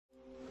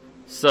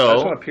So, I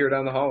just want to peer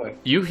down the hallway.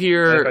 you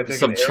hear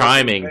some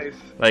chiming,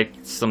 like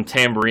some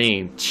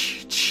tambourine.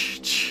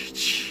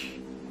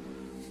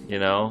 You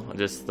know,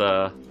 just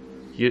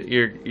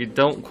you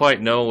don't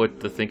quite know what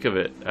to think of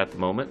it at the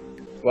moment.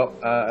 Well,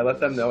 I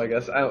let them know, I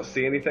guess. I don't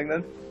see anything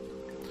then?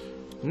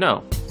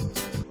 No,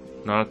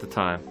 not at the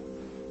time.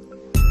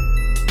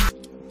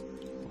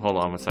 Hold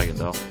on 1 second,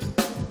 though.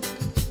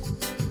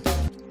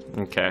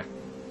 Okay.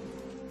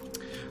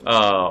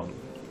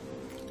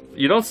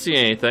 You don't see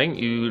anything.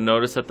 You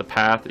notice that the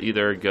path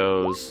either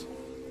goes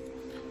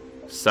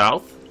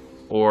south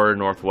or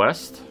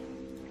northwest.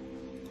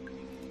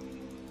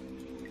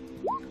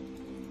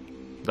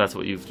 That's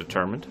what you've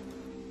determined.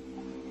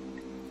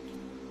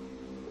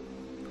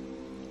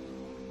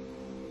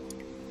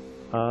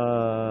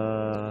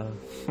 Plant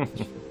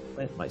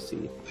my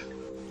seed,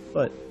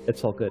 but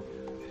it's all good.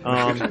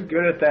 You're too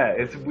good at that.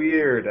 It's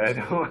weird. I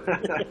don't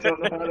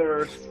know how to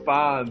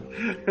respond.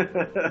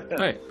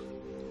 Alright.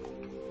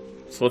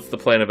 So what's the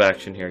plan of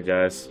action here,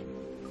 guys?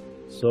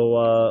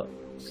 So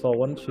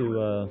why don't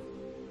you,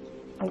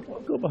 I'll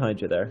go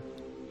behind you there.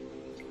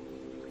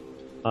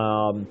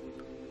 Why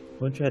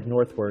don't you head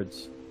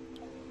northwards?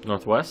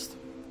 Northwest?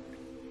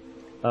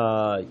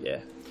 Yeah.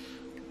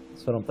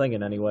 That's what I'm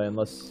thinking anyway,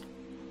 unless...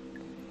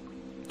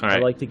 Alright.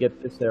 I like to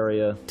get this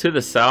area... To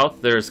the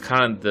south, there's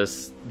kind of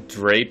this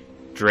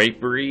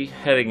drapery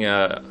heading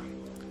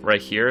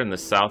right here in the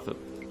south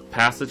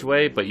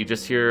passageway, but you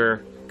just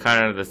hear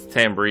kind of this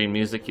tambourine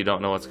music. You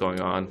don't know what's going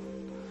on,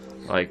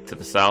 like, to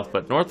the south.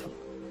 But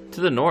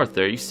to the north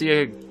there, you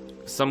see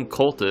some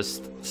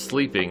cultist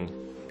sleeping,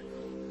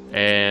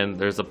 and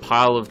there's a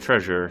pile of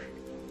treasure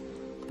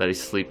that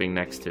he's sleeping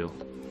next to.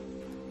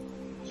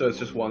 So it's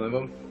just one of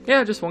them?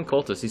 Yeah, just one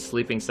cultist. He's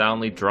sleeping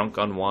soundly, drunk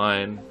on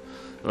wine.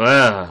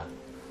 Well,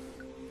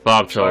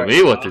 Bob told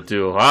me what to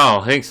do. I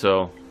don't think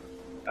so.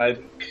 I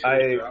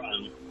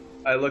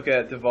look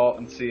at DeVault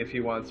and see if he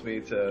wants me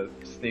to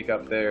sneak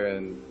up there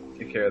and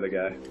take care of the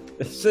guy.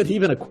 Is it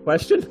even a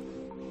question?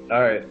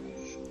 Alright.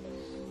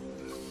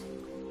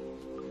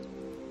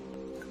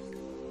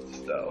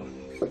 Stealth.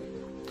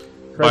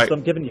 Christ,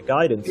 I'm giving you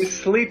guidance. He's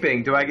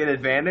sleeping. Do I get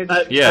advantage?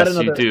 Yes,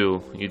 you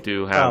do. You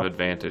do have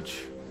advantage.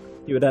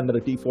 You would end at a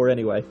D4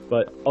 anyway,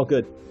 but all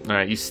good.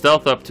 Alright, you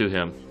stealth up to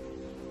him.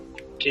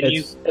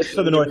 It's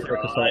to the north of in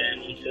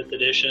 5th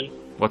edition?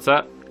 What's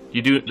that?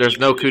 You do. There's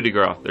no coup de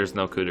grace. There's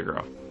no coup de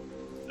grace.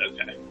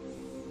 Okay.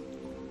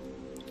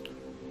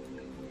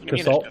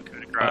 Crystal,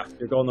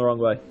 you're going the wrong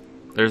way.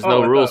 There's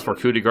no rules for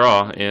coup de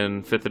grace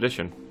in 5th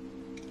edition.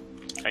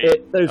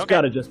 There's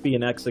got to just be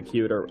an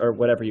execute or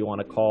whatever you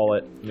want to call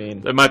it. I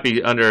mean, it might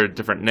be under a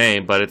different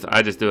name, but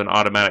I just do an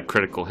automatic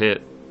critical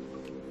hit.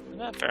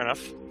 Yeah, fair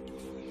enough.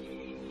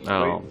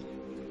 Oh.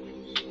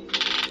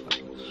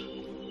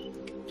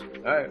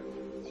 Alright.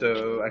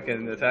 So I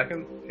can attack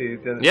him? He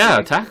didn't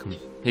attack him.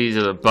 He's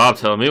Bob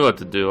telling me what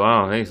to do.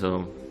 I don't think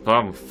so.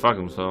 Bob, fuck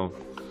him, so.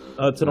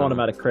 Oh, it's an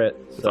automatic crit.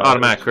 So it's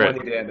automatic crit.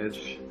 20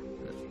 damage.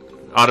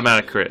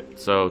 Automatic crit.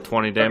 So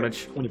 20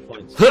 damage. 20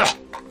 points. The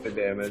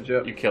damage,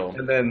 yep. You kill him.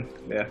 And then,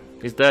 yeah.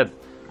 He's dead.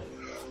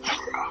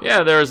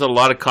 Yeah, there's a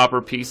lot of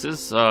copper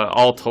pieces,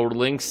 all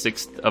totaling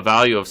a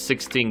value of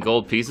 16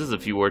 gold pieces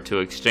if you were to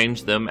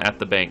exchange them at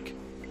the bank.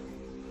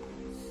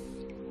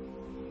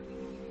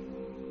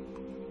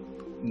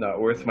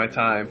 Not worth my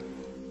time.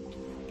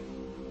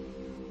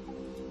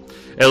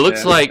 It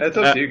looks like that's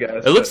up to you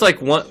guys, it looks like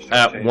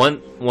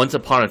once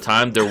upon a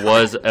time there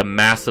was a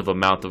massive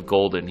amount of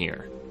gold in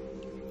here,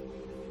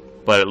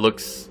 but it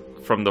looks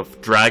from the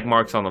drag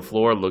marks on the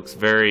floor looks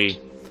very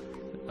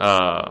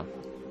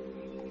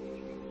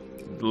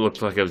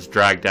looks like it was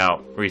dragged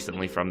out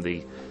recently from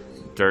the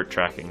dirt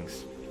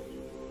trackings.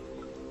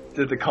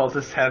 Did the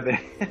cultist have any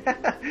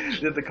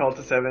Did the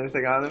cultist have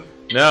anything on him?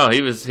 No,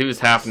 he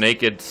was half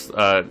naked.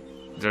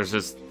 There's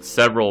just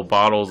several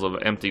bottles of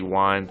empty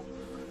wine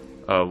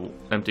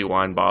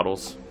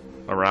bottles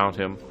around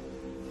him.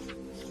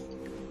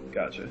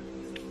 Gotcha.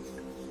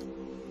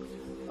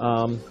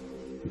 All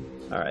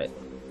right.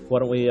 Why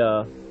don't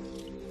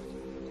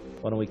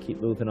we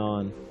keep moving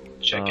on?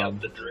 Check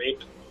out the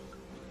drape.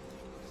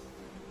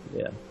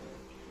 Yeah.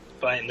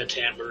 Find the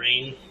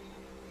tambourine.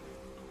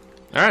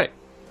 All right.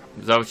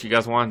 Is that what you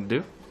guys wanted to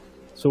do?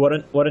 So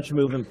why don't you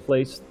move in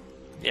place?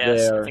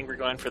 Yes, there. I think we're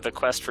going for the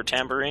quest for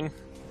tambourine.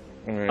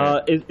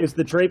 Is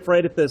the drape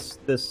right at this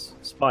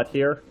spot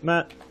here,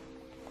 Matt?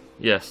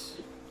 Yes.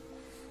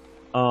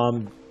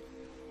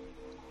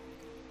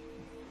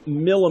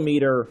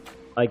 Millimeter,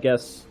 I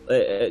guess,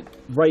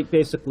 right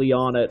basically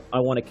on it, I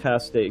want to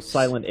cast a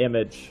silent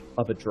image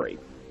of a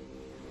drape.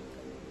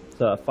 It's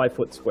a 5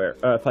 foot square,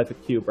 5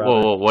 foot cube, rather.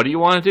 Whoa, what do you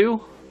want to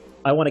do?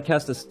 I want to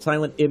cast a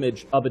silent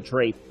image of a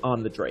drape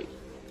on the drape.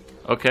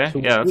 Okay, so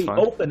yeah, that's when fine.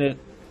 we open it,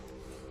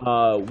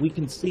 we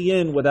can see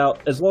in without,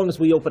 as long as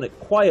we open it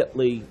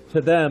quietly,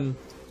 to them,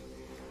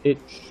 it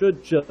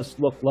should just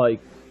look like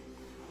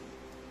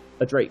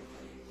a drape.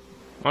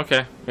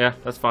 Okay, yeah,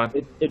 that's fine.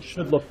 It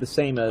should look the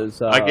same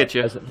as... I get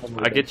you. as it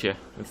normally I get you.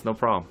 It's no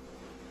problem.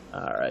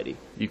 Alrighty.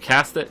 You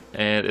cast it,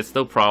 and it's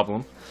no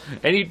problem.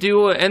 And you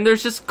do, and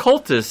there's just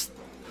cultists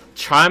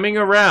chiming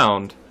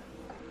around,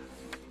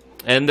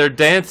 and they're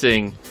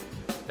dancing,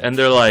 and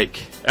they're like,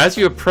 as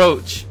you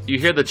approach, you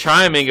hear the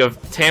chiming of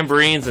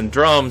tambourines and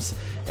drums,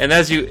 and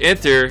as you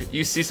enter,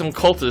 you see some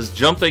cultists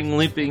jumping,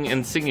 leaping,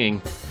 and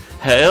singing,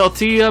 Hail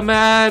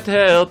Tiamat,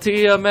 Hail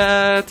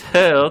Tiamat,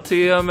 Hail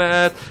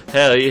Tiamat,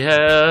 Hail ye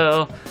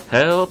hail,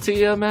 Hail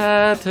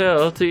Tiamat,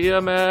 Hail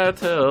Tiamat,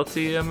 Hail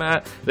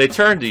Tiamat. They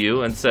turn to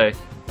you and say,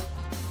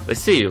 they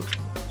see you.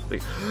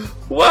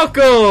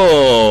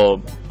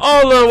 Welcome!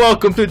 All are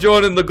welcome to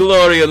join in the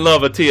glory and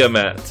love of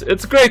Tiamat.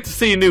 It's great to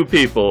see new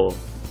people.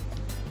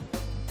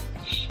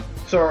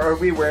 So are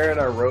we wearing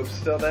our robes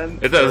still then?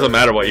 It doesn't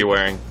matter what you're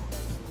wearing.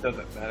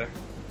 Doesn't matter.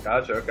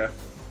 Gotcha, okay.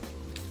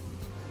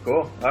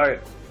 Cool,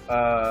 alright.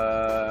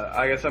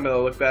 I guess I'm gonna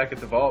look back at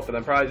the vault, but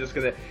I'm probably just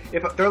gonna...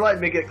 If they're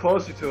letting me get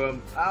closer to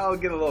him, I'll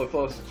get a little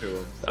closer to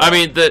him. So, I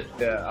mean,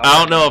 yeah, I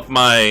don't know if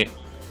my...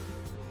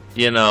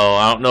 You know,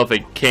 I don't know if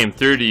it came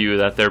through to you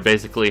that they're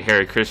basically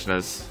Hare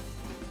Krishnas.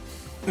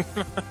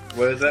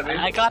 What does that mean?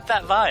 I got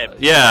that vibe.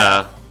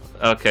 Yeah.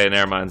 Okay,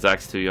 never mind.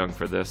 Zach's too young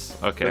for this.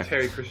 Okay. What's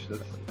Hare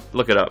Krishnas?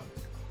 Look it up.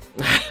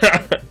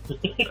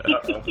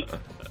 Uh-oh.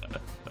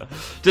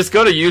 Just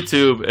go to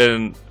YouTube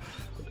and,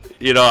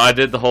 you know, I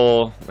did the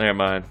whole... Never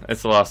mind.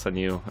 It's lost on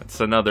you.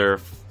 It's another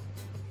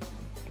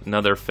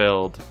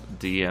failed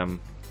DM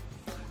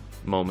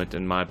moment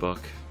in my book.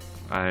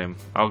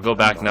 I'll go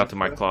back now to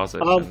my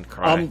closet and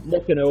cry. I'm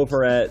looking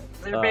over at...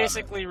 They're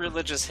basically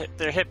religious.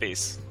 They're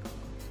hippies.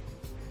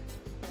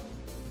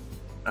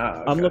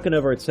 Okay. I'm looking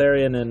over at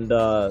Sarian and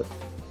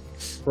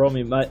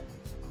Romy.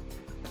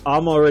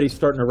 I'm already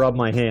starting to rub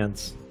my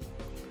hands.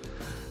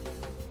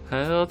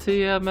 Hail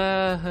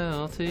Tiamat,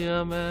 Hail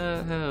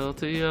Tiamat, Hail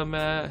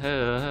Tiamat,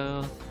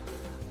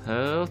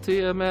 Hail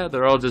Tiamat.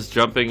 They're all just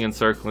jumping and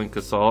circling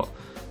Casalt.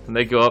 And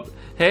they go up,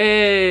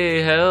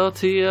 hey, Hail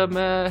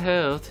Tiamat,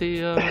 Hail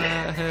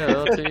Tiamat,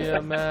 Hail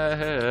Tiamat,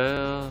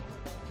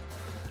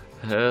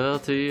 Hail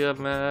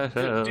Tiamat,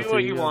 Hail Do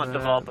what you want,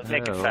 Tiamat, Deval, but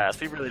make it Hail. fast.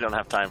 We really don't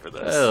have time for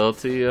this. Hail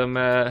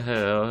Tiamat,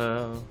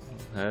 Hail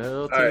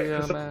Alright,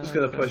 Tiamat. so I'm just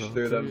gonna push Hail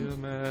through them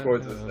Tiamat,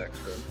 towards this Hail. next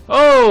room.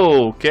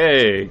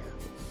 Okay.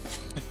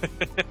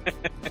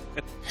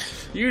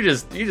 You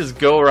just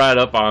go right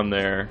up on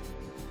there.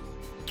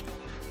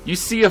 You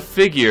see a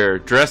figure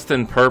dressed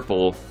in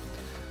purple,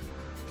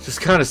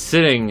 just kind of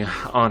sitting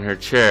on her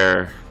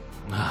chair,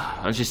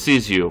 and she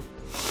sees you.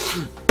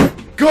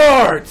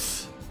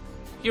 Guards!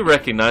 You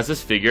recognize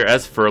this figure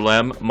as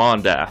Furlam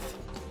Mondath.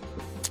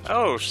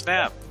 Oh,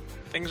 snap.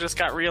 Things just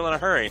got real in a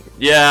hurry.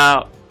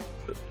 Yeah.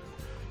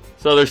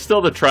 So there's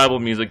still the tribal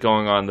music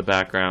going on in the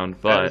background,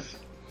 but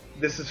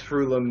This is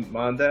Frulam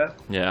Mondath?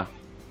 yeah.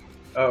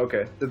 Oh,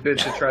 okay. The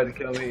bitch that tried to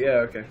kill me? Yeah,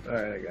 okay.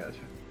 Alright, I gotcha.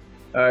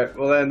 Alright,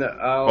 well then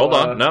I'll... Hold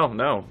on.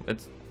 No.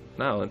 It's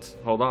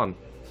hold on.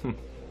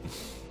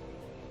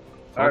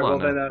 Alright, well on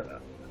now. then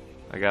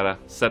I gotta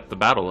set the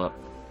battle up.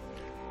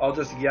 I'll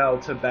just yell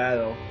to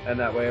battle, and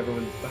that way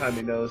everyone behind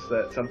me knows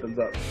that something's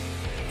up.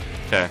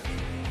 Okay.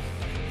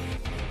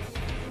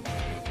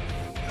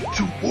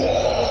 To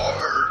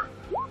war!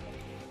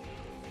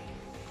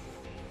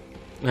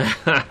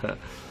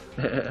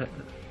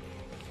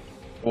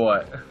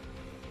 What?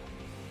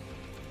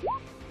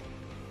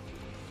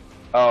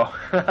 Oh.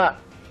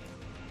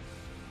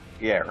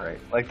 Yeah, right.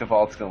 Like the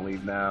vault's gonna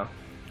leave now.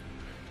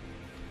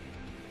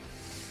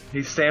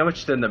 He's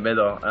sandwiched in the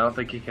middle. I don't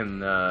think he can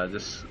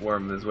just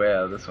worm his way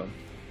out of this one.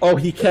 Oh,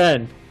 he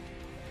can.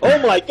 Oh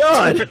my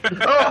god!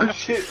 Oh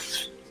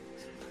shit!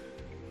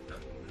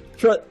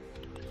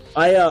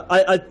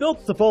 I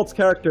built the Vault's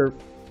character.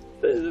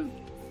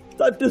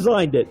 I've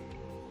designed it.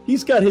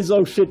 He's got his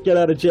oh shit get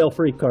out of jail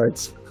free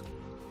cards.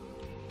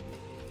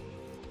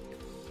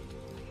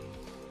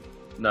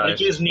 Nice. Like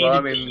he's needed Well, I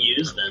to mean,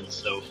 use them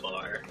so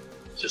far.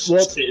 Just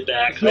Well, sit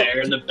back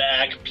there in the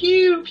back,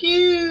 pew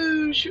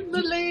pew, shoot the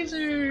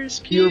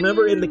lasers. Pew. You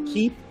remember in the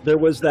keep there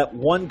was that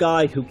one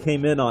guy who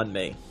came in on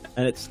me,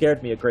 and it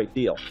scared me a great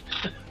deal.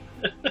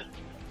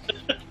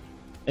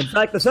 In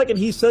fact, the second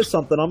he says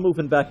something, I'm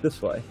moving back this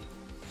way.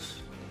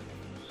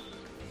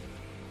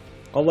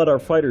 I'll let our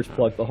fighters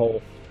plug the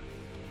hole.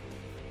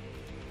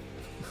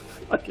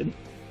 Fucking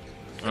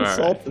All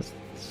Assault is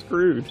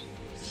screwed.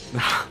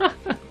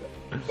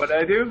 what'd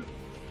I do?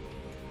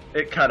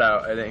 It cut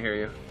out. I didn't hear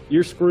you.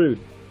 You're screwed.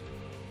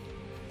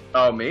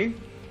 Oh, me?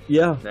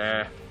 Yeah.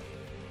 Nah.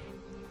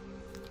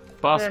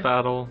 Boss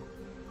battle.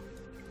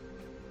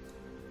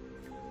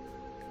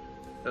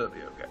 It'll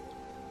be okay.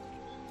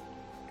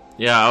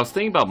 Yeah, I was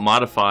thinking about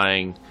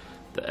modifying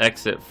the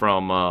exit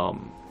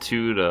from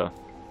 2 to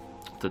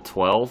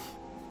 12,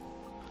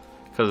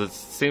 because it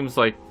seems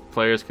like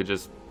players could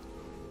just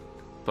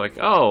be like,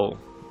 oh,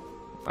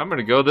 I'm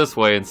gonna go this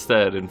way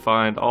instead and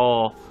find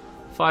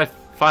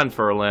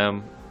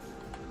Furlam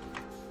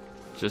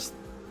just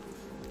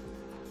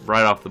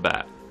right off the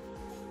bat.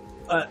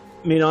 I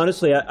mean,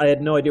 honestly, I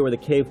had no idea where the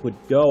cave would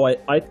go.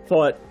 I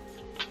thought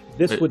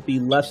this would be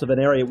less of an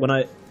area. When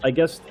I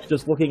guess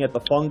just looking at the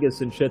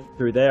fungus and shit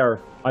through there,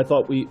 I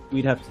thought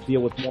we'd have to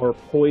deal with more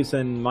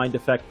poison,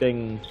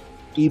 mind-affecting,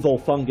 evil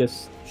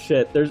fungus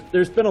shit.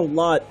 There's been a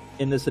lot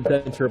in this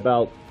adventure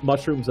about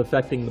mushrooms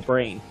affecting the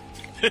brain.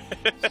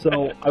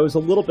 So I was a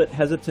little bit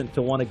hesitant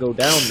to want to go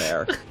down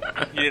there.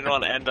 You didn't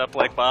want to end up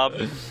like Bob?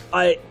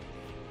 I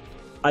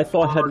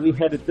thought had we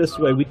headed this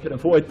way, we could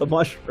avoid the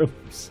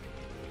mushrooms.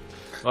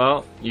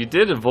 Well, you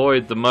did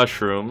avoid the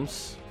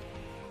mushrooms.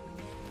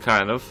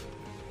 Kind of.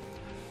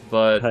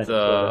 But,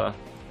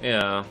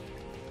 yeah.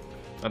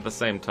 At the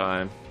same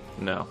time,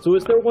 no. So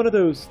is there one of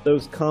those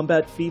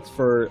combat feats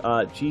for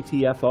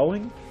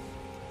GTFOing?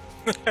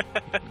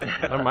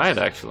 There might,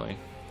 actually.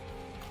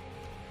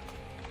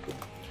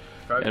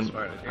 Probably And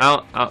smart,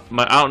 I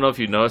don't know if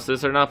you noticed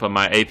this or not, but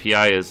my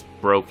API is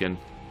broken.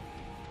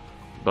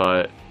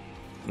 But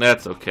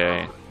that's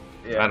okay.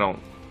 Yeah. I don't...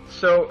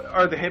 So,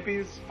 are the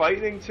hippies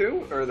fighting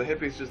too, or are the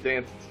hippies just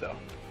dancing still?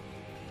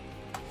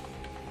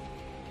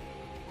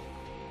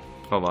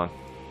 Hold on.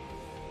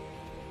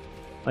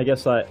 I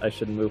guess I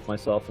should move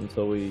myself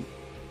until we...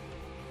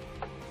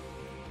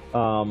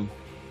 And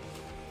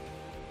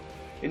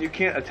you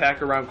can't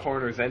attack around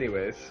corners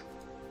anyways.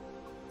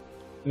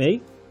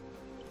 Me?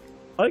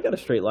 I got a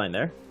straight line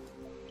there.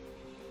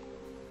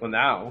 Well,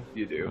 now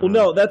you do. Well,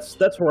 no, that's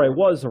where I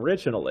was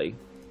originally.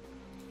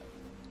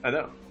 I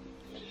know.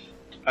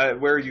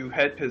 Where you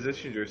had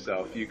positioned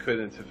yourself, you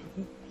couldn't have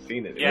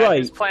seen it. Yeah, Right.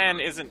 his plan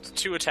isn't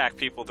to attack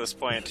people at this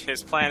point.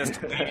 His plan is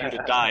to leave you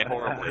to die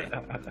horribly.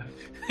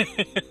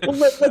 Well,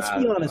 let's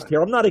be honest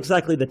here. I'm not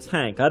exactly the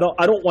tank. I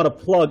don't want to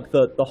plug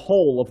the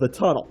hole of the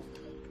tunnel.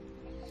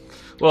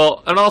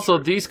 Well, and also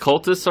these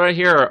cultists right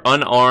here are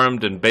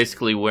unarmed and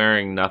basically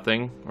wearing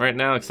nothing right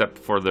now except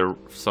for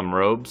some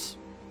robes.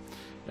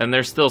 And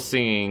they're still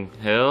singing,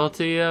 Hail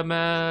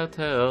Tiamat,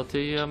 Hail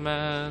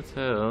Tiamat,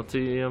 Hail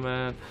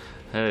Tiamat,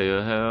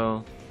 Hail,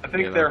 Hail. I think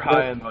You know. they're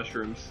high on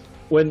mushrooms.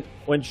 When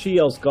she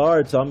yells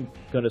guards, I'm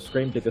gonna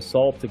scream to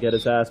Gasol to get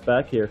his ass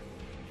back here.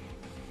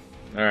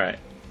 Alright.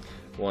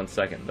 1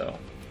 second, though.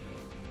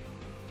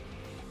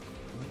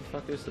 What the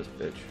fuck is this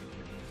bitch?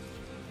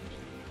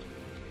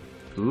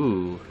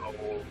 Ooh.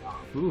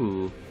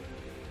 Ooh.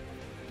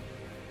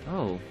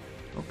 Oh,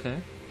 okay.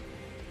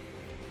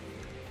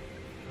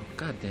 Oh,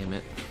 god damn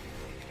it.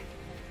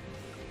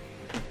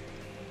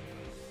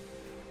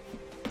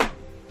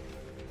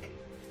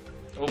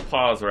 We'll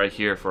pause right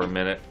here for a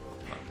minute.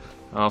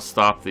 I'll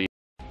stop the...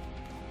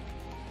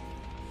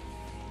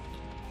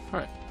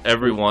 Alright,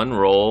 everyone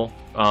roll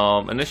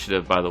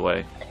initiative, by the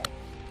way.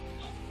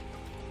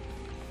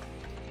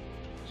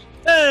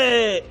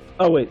 Hey!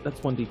 Oh wait, that's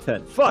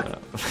 1d10. Fuck!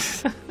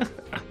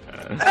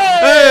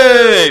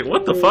 Hey!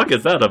 What the fuck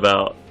is that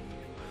about?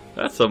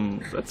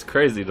 That's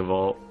crazy to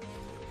vault.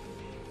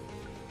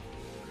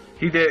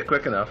 He did it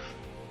quick enough.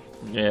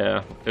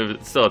 Yeah, it was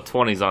still a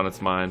 20's on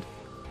its mind.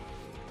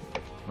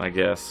 I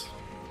guess.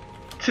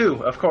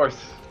 2, of course.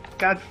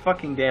 God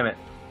fucking damn it.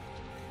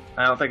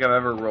 I don't think I've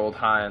ever rolled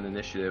high on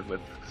initiative with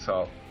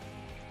Salt.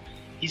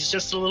 He's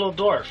just a little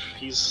dwarf.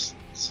 He's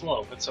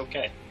slow. It's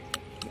okay.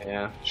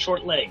 Yeah.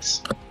 Short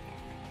legs.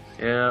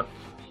 Yeah.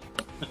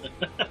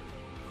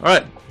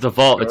 Alright, the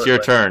vault, it's your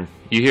turn.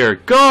 You hear,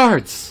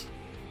 guards!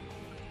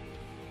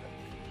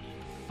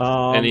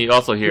 And you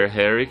also hear,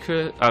 Hail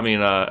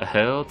Tiamat,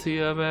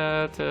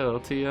 Hail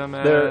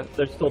Tiamat.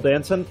 They're still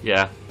dancing?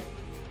 Yeah,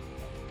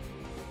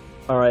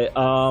 Alright,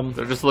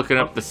 they're just looking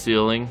up the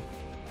ceiling.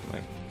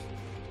 Like,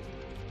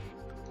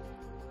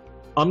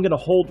 I'm gonna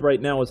hold right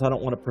now as I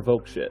don't want to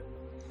provoke shit.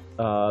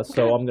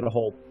 So I'm gonna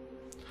hold.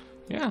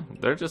 yeah,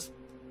 they're just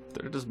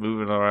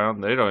moving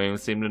around. They don't even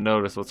seem to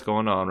notice what's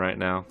going on right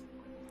now.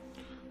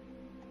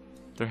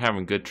 They're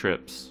having good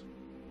trips.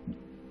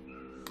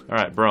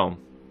 Alright, Brome.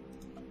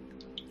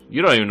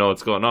 You don't even know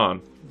what's going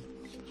on.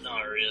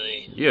 Not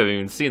really. You haven't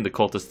even seen the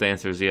cultist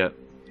dancers yet.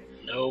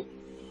 Nope.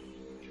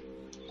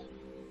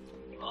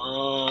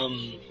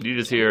 You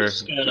just hear, I'm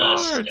just gonna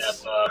guards!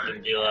 step up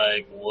and be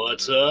like,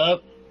 "What's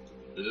up?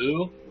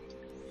 Who?"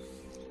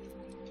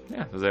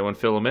 Yeah, does anyone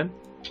fill them in?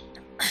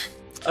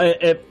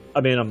 I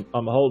mean,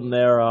 I'm holding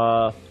there.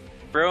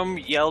 Brome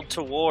yelled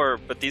to war,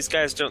 but these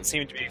guys don't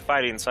seem to be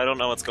fighting, so I don't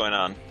know what's going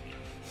on.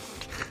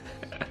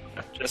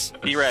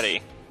 Just be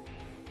ready.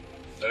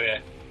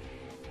 Okay.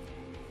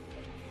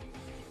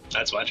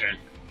 That's my turn.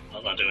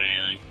 I'm not doing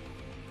anything.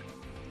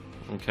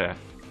 Okay.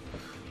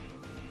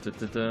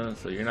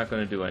 So you're not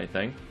going to do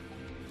anything.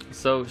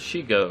 So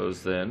she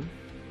goes then.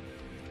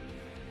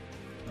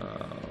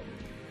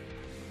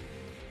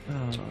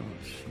 Oh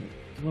shit!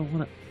 Do I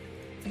want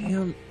to?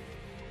 Damn.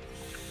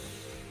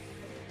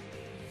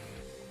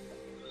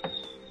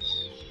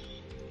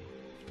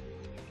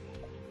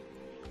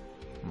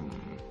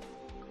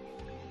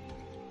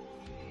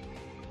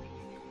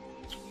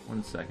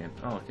 One second.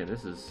 Oh, okay.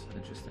 This is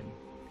interesting.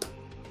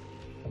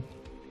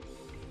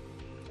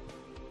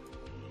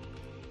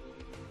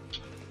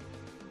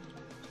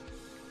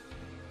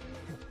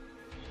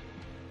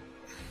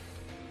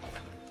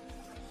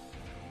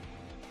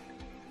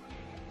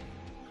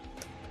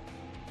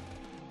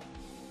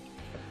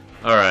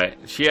 Alright,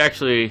 she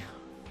actually...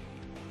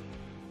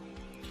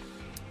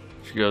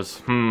 She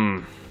goes,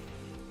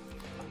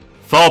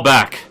 fall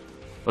back.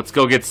 Let's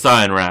go get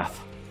Cyan Wrath.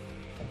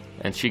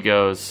 And she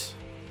goes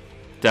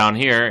down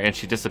here, and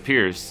she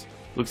disappears.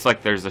 Looks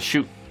like there's a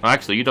chute. Well,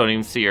 actually, you don't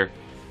even see her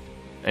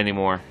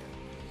anymore.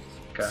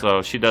 Okay.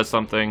 So she does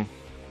something.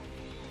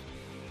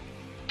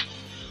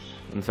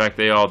 In fact,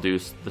 they all do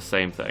the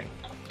same thing.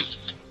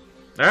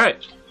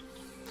 Alright.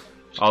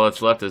 All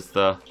that's left is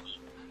the...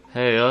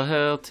 Hail,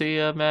 hail,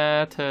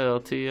 Tiamat, hail,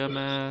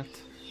 Tiamat.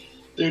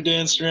 They're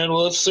dancing around.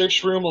 Well, let's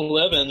search room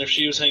 11 if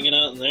she was hanging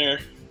out in there.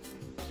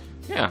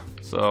 Yeah,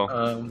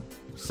 so...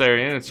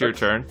 Sarian, it's your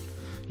turn.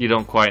 You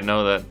don't quite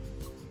know that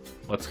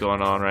what's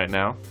going on right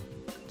now.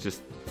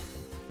 Just...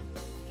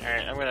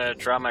 Alright, I'm gonna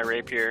draw my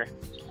rapier,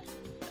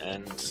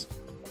 and...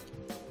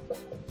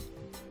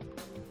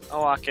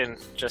 I'll walk in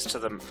just to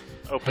the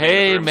open.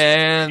 Hey,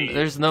 man,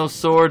 there's no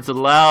swords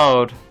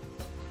allowed.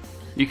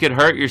 You could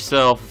hurt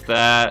yourself with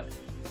that.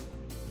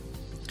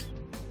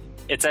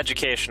 It's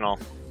educational.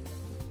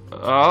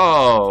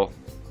 Oh.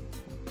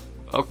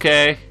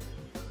 Okay.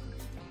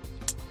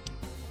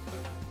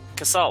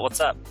 Casalt,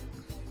 what's up?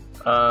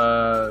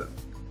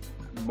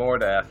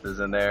 Mordath is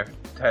in there.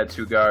 Had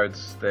 2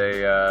 guards.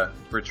 They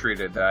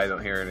retreated. I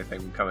don't hear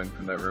anything coming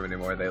from that room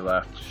anymore. They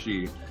left.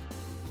 She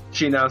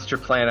announced her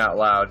plan out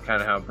loud,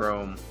 kind of how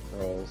Brome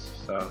rolls.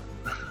 So,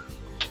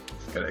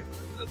 just kidding.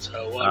 That's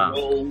how I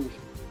roll.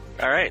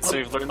 Alright, so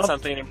we've learned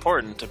something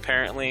important.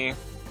 Apparently...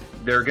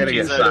 They're gonna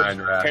get Cyan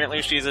Wrath.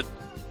 Apparently she's a...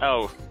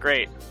 Oh,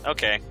 great.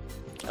 Okay.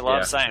 I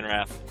love Cyan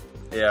Wrath.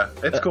 Yeah,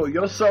 it's cool.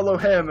 You'll solo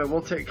him, and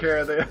we'll take care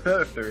of the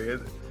other 3.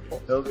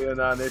 It'll be a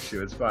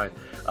non-issue. It's fine.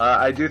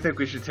 I do think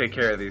we should take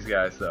care of these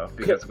guys, though,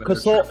 because when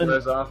the trip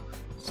wears off...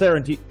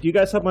 Saren, do you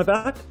guys have my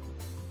back?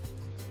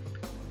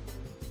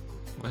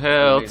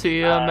 Hail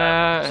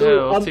Tiamat,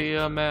 hail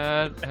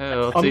Tiamat,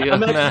 hail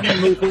Tiamat,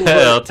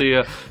 hail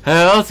Tiamat,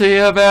 hail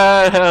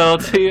Tiamat, hail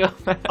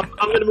Tiamat.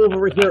 I'm gonna move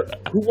over here.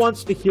 Who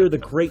wants to hear the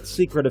great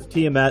secret of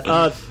Tiamat?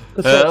 Hail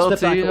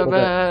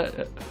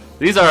Tiamat.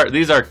 These are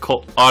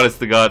honest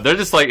to God. They're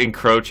just like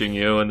encroaching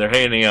you, and they're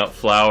handing out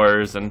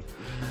flowers and.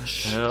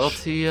 Hail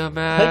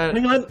Tiamat.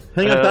 Hang on,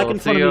 back in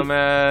front of me.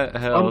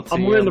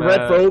 I'm wearing the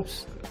red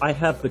robes. I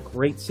have the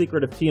great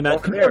secret of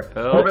Tiamat. Come here.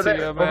 Over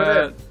there.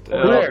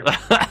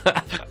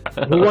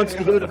 Who wants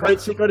to hear the great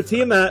secret of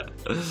Tiamat?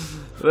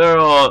 They're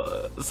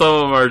all... Some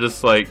of them are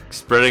just, like,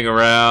 spreading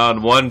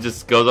around. One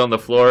just goes on the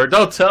floor.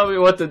 Don't tell me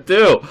what to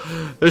do.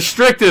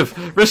 Restrictive.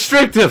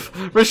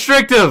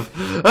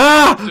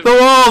 Ah! The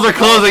walls are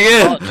closing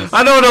in.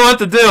 I don't know what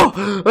to do.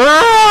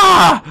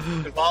 Ah!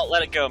 Vault,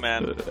 let it go,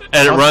 man.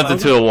 And it runs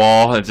into a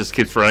wall and just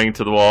keeps running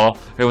to the wall.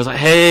 It was like,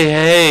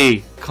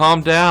 hey,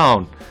 calm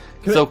down.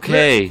 It's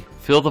okay.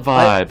 Feel the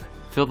vibe.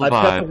 Feel the vibe.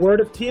 I've got the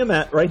word of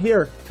Tiamat right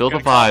here. Feel the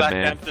vibe,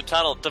 man. Down to the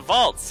tunnel.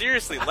 DeVault,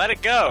 seriously, let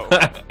it go.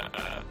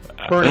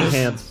 Burning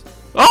hands.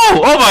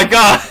 Oh my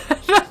God!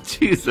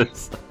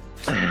 Jesus.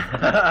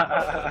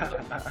 I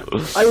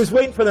was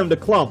waiting for them to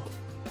clump.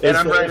 And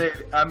I'm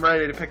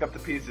ready to pick up the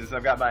pieces.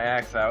 I've got my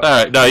axe out.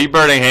 Alright, no, you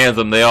burning hands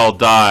them, they all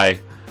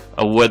die.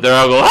 They're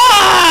all go,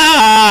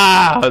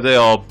 ah! They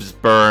all just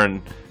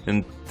burn.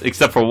 And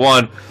except for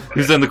one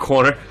who's in the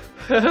corner.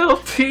 Hail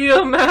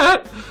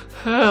Tiamat!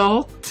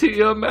 Hail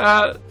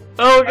Tiamat!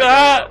 Oh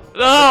God!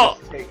 No!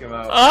 Take him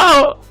out.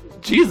 Oh!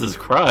 Jesus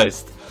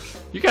Christ.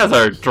 You guys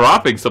are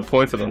dropping some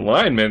points of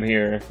alignment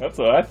here. That's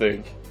what I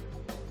think.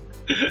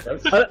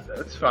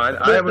 That's fine.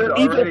 I was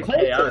already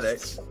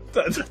chaotic.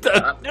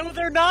 No,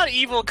 they're not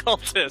evil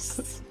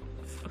cultists.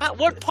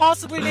 What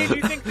possibly made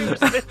you think those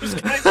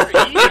guys are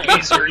evil?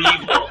 These are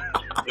evil.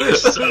 They're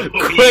so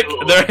Quick!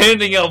 evil. They're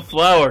handing out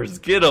flowers.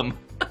 Get them.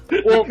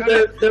 Well,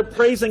 they're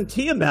praising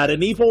Tiamat,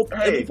 an evil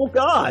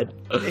god.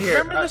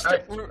 Here,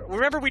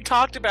 remember we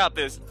talked about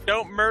this.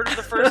 Don't murder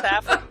the first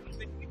half of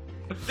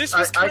this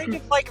was kind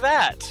of like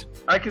that.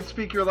 I can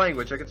speak your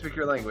language.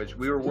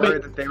 We were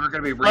worried that they were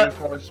going to be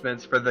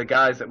reinforcements for the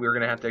guys that we were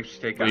going to have to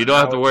actually take out. You don't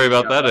have to worry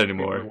about that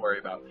anymore.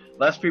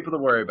 Less people to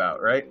worry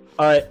about, right?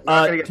 All right.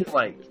 Not going to get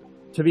flanked.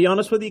 To be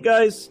honest with you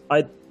guys,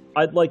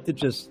 I'd like to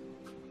just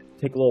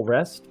take a little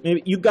rest.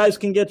 Maybe you guys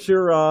can get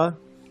your.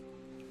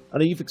 I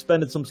know you've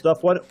expended some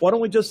stuff. Why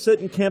don't we just sit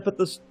and camp at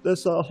this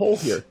hole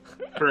here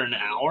For an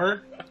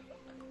hour?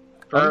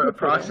 For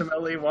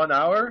approximately 1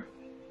 hour?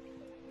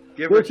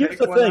 Give well, or here's take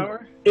the 1 thing.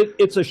 hour?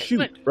 It's a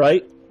shoot,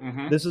 right?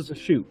 Mm-hmm. This is a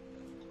shoot.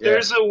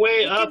 There's a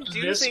way We up can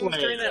do this things way.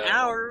 during the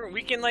hour.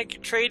 We can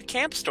like trade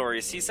camp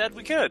stories. He said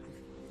we could.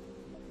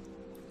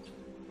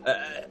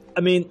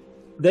 I mean,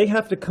 they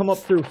have to come up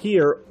through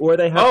here, or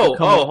they have to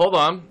come up... hold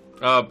on.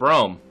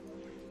 Brome.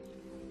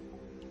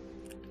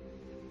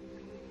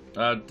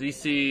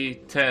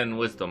 DC 10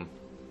 Wisdom.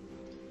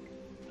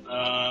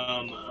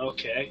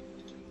 Okay.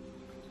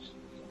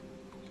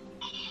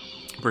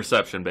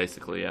 Perception,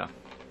 basically, yeah.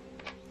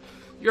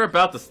 You're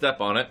about to step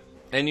on it,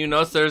 and you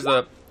notice there's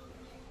a...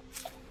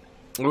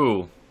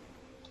 Ooh.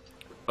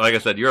 Like I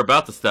said, you're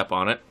about to step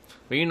on it,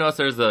 but you notice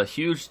there's a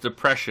huge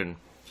depression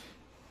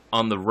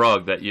on the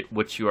rug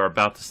which you are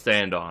about to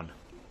stand on.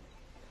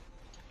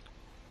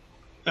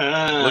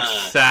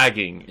 Looks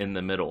sagging in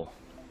the middle.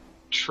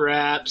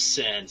 Trap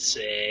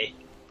sensei.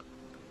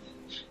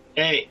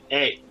 Hey,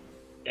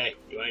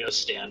 you wanna go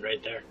stand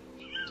right there?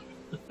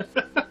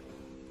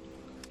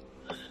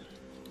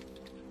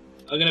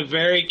 I'm gonna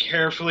very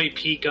carefully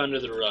peek under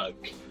the rug.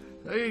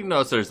 You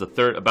notice there's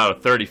about a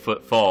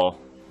 30-foot fall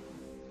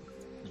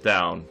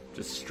down,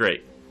 just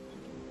straight.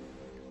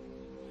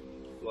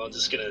 Well, I'm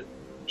just gonna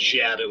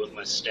jab it with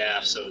my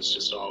staff so it's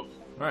just all...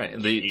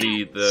 Alright,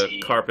 the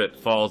carpet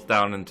falls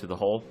down into the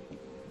hole.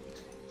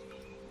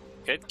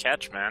 Good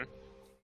catch, man.